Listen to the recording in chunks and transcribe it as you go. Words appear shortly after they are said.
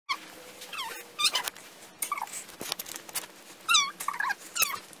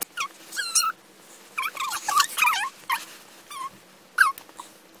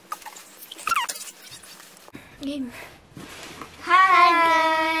Game.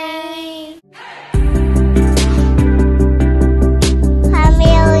 Hi!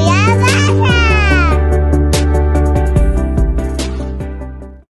 Familia Basa!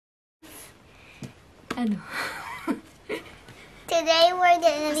 Ano? Today we're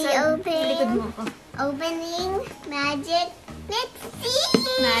gonna be opening Magic MIXIES!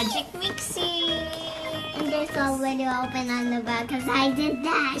 Magic MIXIES! And there's already open on the back because I did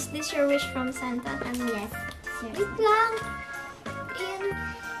that. Is this your wish from Santa? Yes. Wait lang.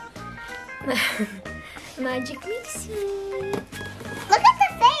 Magic MIXIES. Look at the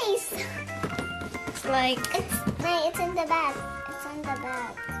face! It's like... It's in the back. It's on the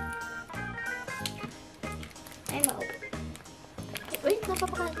back. I'm open. Wait,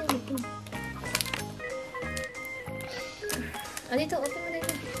 napapakalat na ito. Oh, dito. Open mo na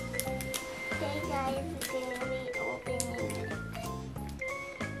ito. Okay guys, we're gonna be opening it.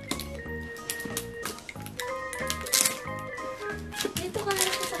 Dito ka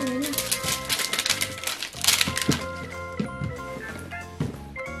harap sa ano na.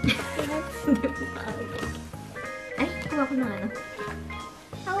 Hindi mo makakita. Ay, kuha ko na ano.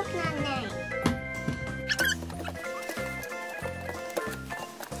 Hawak nanay.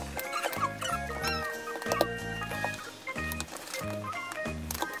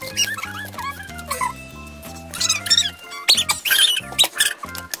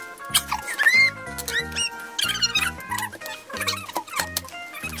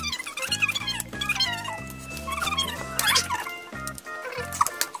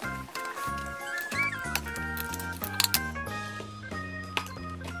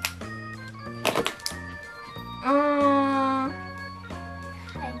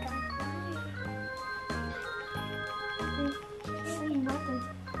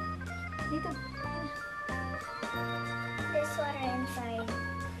 There's water inside.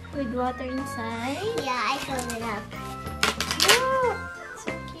 With water inside? Yeah, I filled it up. Oh,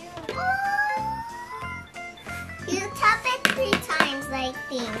 so cute. You tap it 3 times like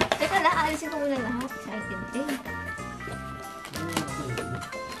thing. Teka lang, alisin ko muna lahat. Excited eh.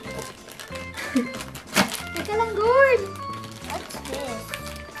 Teka lang, Gord! What's this?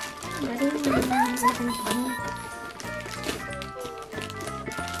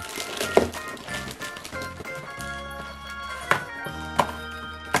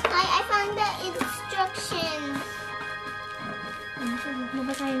 I found the instructions.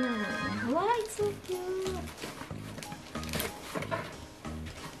 Mabasahin na natin. Wow, it's so cute!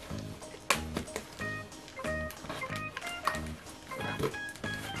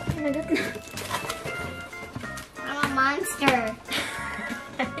 Nagat na. I'm a monster.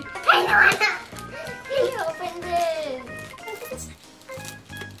 I know. Can you open this?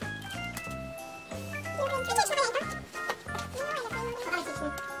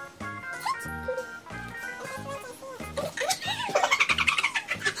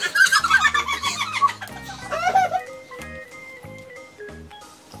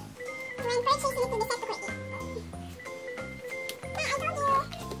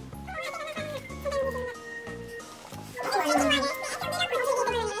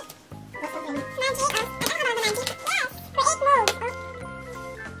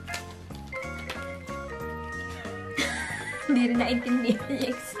 Hindi rin naintindihan yung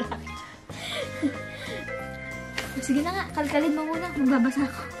extra. Sige na nga, kalkalin mo muna. Magbabasa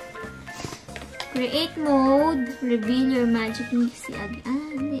ako. Create mode. Reveal your magic mixie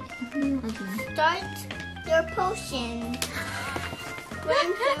again. Hindi. Hindi yung again. Start your potion.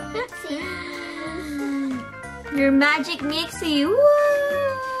 Your magic mixie. Woo!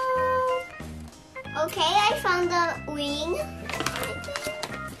 Okay, I found the wing.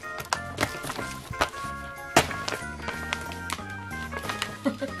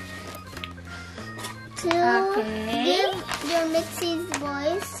 Okay. Give your MIXIES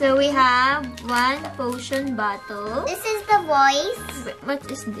voice. So we have 1 potion bottle. This is the voice. What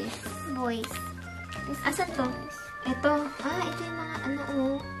is this? Voice. Asan to? Ito. Ito yung mga ano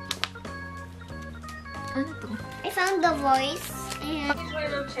oh. Ano to? I found the voice. And Welcome to my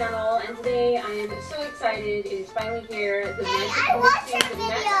YouTube channel, and today I am so excited. It is finally here. The I watched your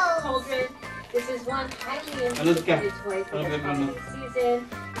videos. Cauldron. This is one highly anticipated toy for the holiday season.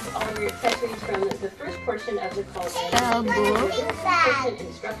 All your accessories from the first portion of the Cauldron. Spell book. Portion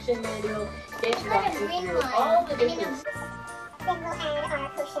instruction manual. It walks you through all the different. then we'll add our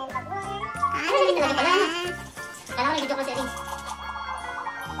potion of water.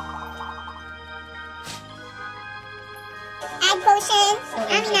 Add potion.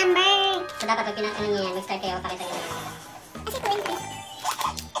 Ang number. So, dapat pag pinakalan niya yan, mag-start kayo, pakita niyo. Kasi 2.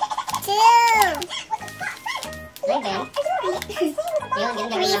 Like that. Yun, ganun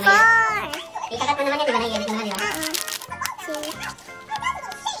gawin 3, naman yan. 4. Ikakat na naman yan, di ba na yan?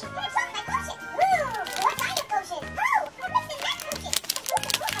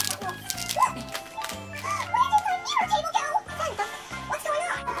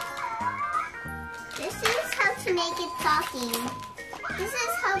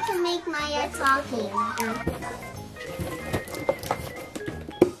 to make Maya talking.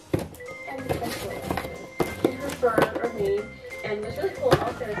 And her fur are made. And what's really cool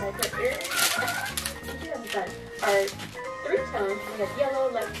also is that her ears, are 3 tones. We have yellow,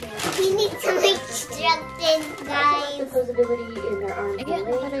 light pink. We need to make instructions, guys. Composability in their arms and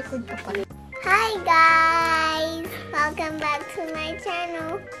legs. Hi guys! Welcome back to my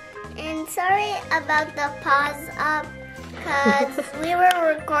channel. And sorry about the pause up, because we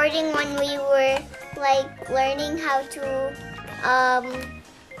were recording when we were like learning how to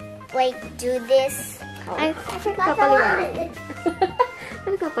like do this. I forgot the word.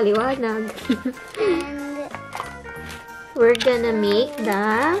 Nagpapaliwanag. And We're gonna make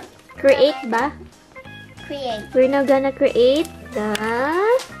the create ba? create. We're now gonna create the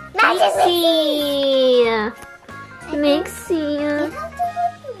MIXIES. MIXIES.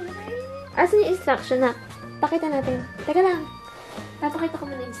 Asan yung instruction na? Pakita natin. Teka lang. Papakita ko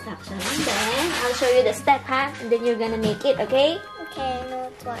muna yung instruction. And then, I'll show you the step, ha? And then you're gonna make it, okay? Okay, no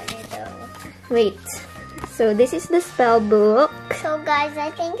water though. Wait. So, this is the spell book. So guys,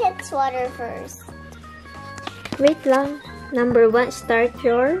 I think it's water first. Wait lang. Number 1, start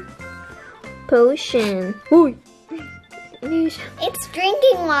your potion. Uy! It's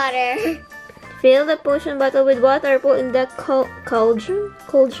drinking water. Fill the potion bottle with water. Put in the cauldron.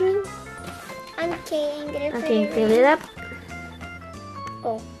 Cauldron? Okay, I'm gonna put Okay, it fill in. it up.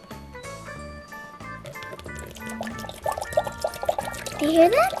 Oh. Do you hear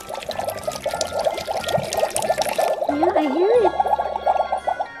that? Yeah, I hear it.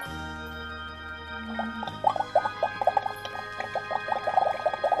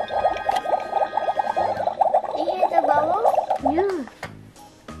 Do you hear the bubble? Yeah.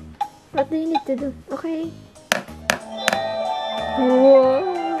 What do you need to do? Okay. Whoa.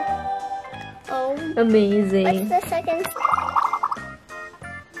 Oh. Amazing. What's the second?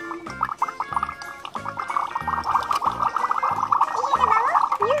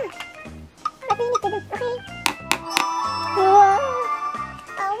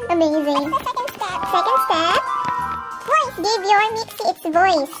 Amazing. Second step. Voice. Give your mixie its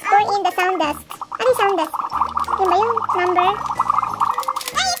voice. Pour in the sound dust. Ano yung sound dust? Yun ba yung number?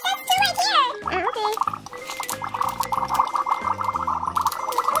 Ay, it says 2 right here. Ah, okay.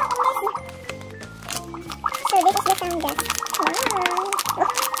 So this is the sound dust. Wow.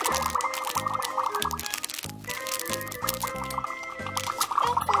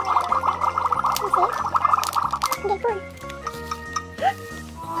 Okay, pour.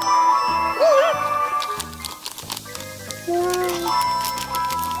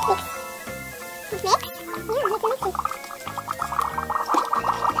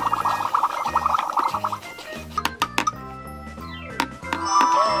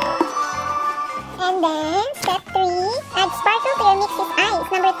 And then, step 3, add sparkle to your mixie's eyes.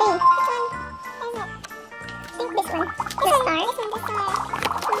 Number 3. Which one? I think this one. The star.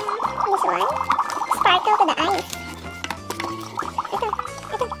 This one. Sparkle to the eyes. Ito.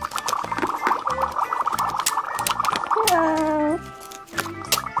 Wow.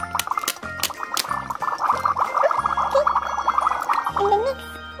 Okay. And then mix.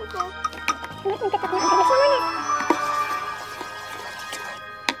 Okay. Nagtatak na ako. Mix mo muna.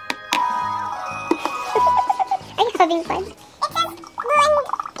 Are you having fun? It says blue and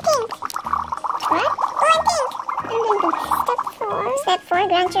pink. What? Blue and pink. And then step 4. Step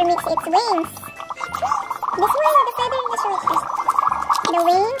 4, grant your mix its wings. This one or the feather? Let's show it first. The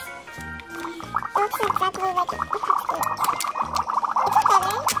wings. Looks exactly like it. It's a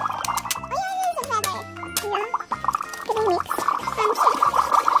feather. Oh yeah, it is a feather. Yeah. Can I mix some shit?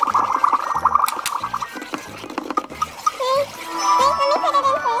 Okay. Wait, let me put it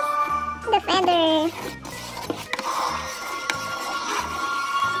in first. The feather.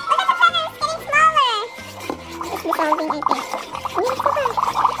 Dissolving, I think. Yes, look at this.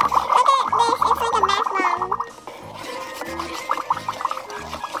 It's like a bath bomb.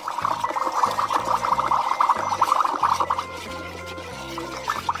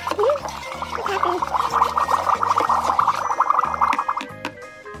 What happened?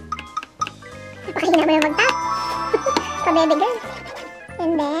 Okay na ba yung mag-tap? Pa-baby girl.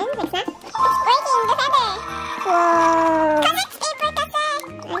 And then, like that. It's breaking the feather. Whoa. Kasi it's paper kasi.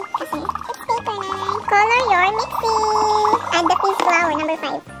 Ay, kasi. It's paper na. Color your mixie. Add the pink flower, number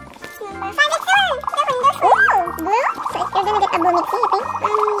 5. Number 5, it's done. Oh, blue? So you're gonna get a blue mixie, you think?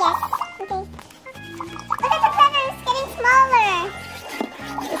 Yes. Okay. Look at the feathers getting smaller.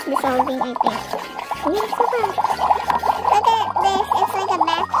 It's dissolving, I think. Yes, so fast. Look at this. It's like a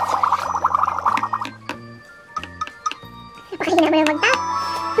bath. Okay na ba yung mag-tap?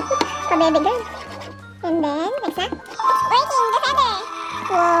 Pa-baby girl. And then, like that. It's breaking the feather.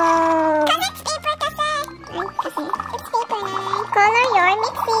 Whoa.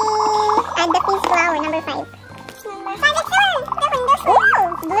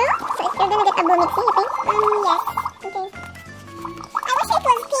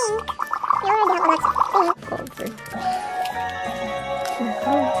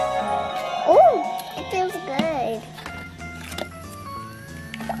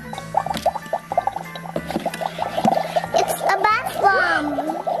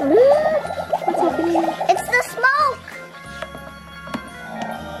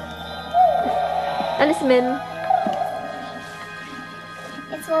 policeman.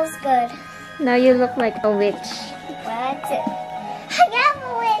 It smells good. Now you look like a witch. What? I got a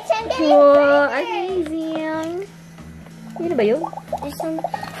witch. I'm getting Wow, pregnant. amazing. Yun ba yun? There's some...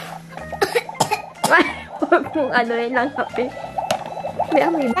 Huwag mong ano yun lang kape. May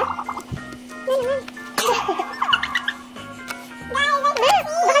amoy ba?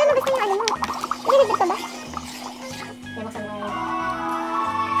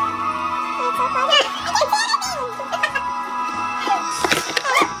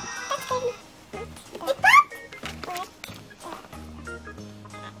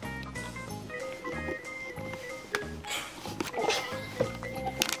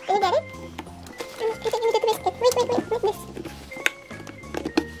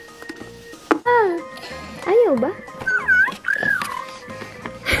 Ayaw ba?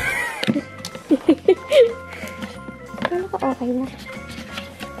 Kala ko okay na.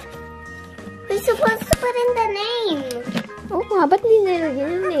 We're supposed to put in the name. Oo nga, ba't hindi nilagyan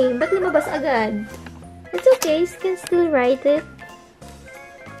yung name? Ba't lumabas agad? It's okay, you can still write it.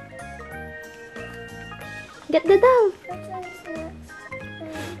 Get the doll.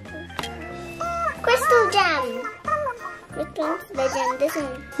 Crystal gem. We think the gem. This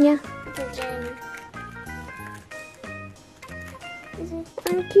one. Yeah. The gem.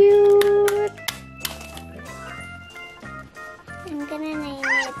 Ang cute. I'm gonna name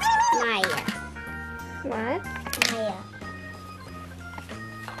it Maya. What? Maya.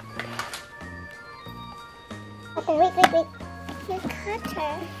 Okay, wait. Your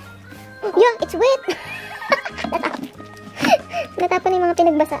cutter. Yeah, it's wet. Natapon yung mga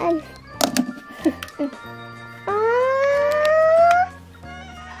pinagbasaan.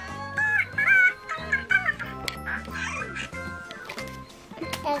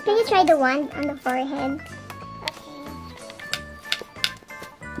 Can you try the wand on the forehead?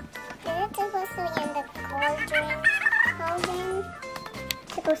 Okay. Is it supposed to be in the cauldron?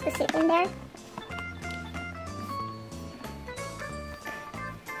 Supposed to sit in there?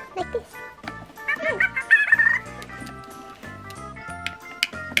 Like this.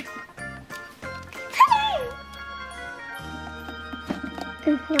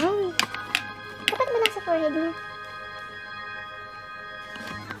 No. Dapat mo lang sa forehead niya.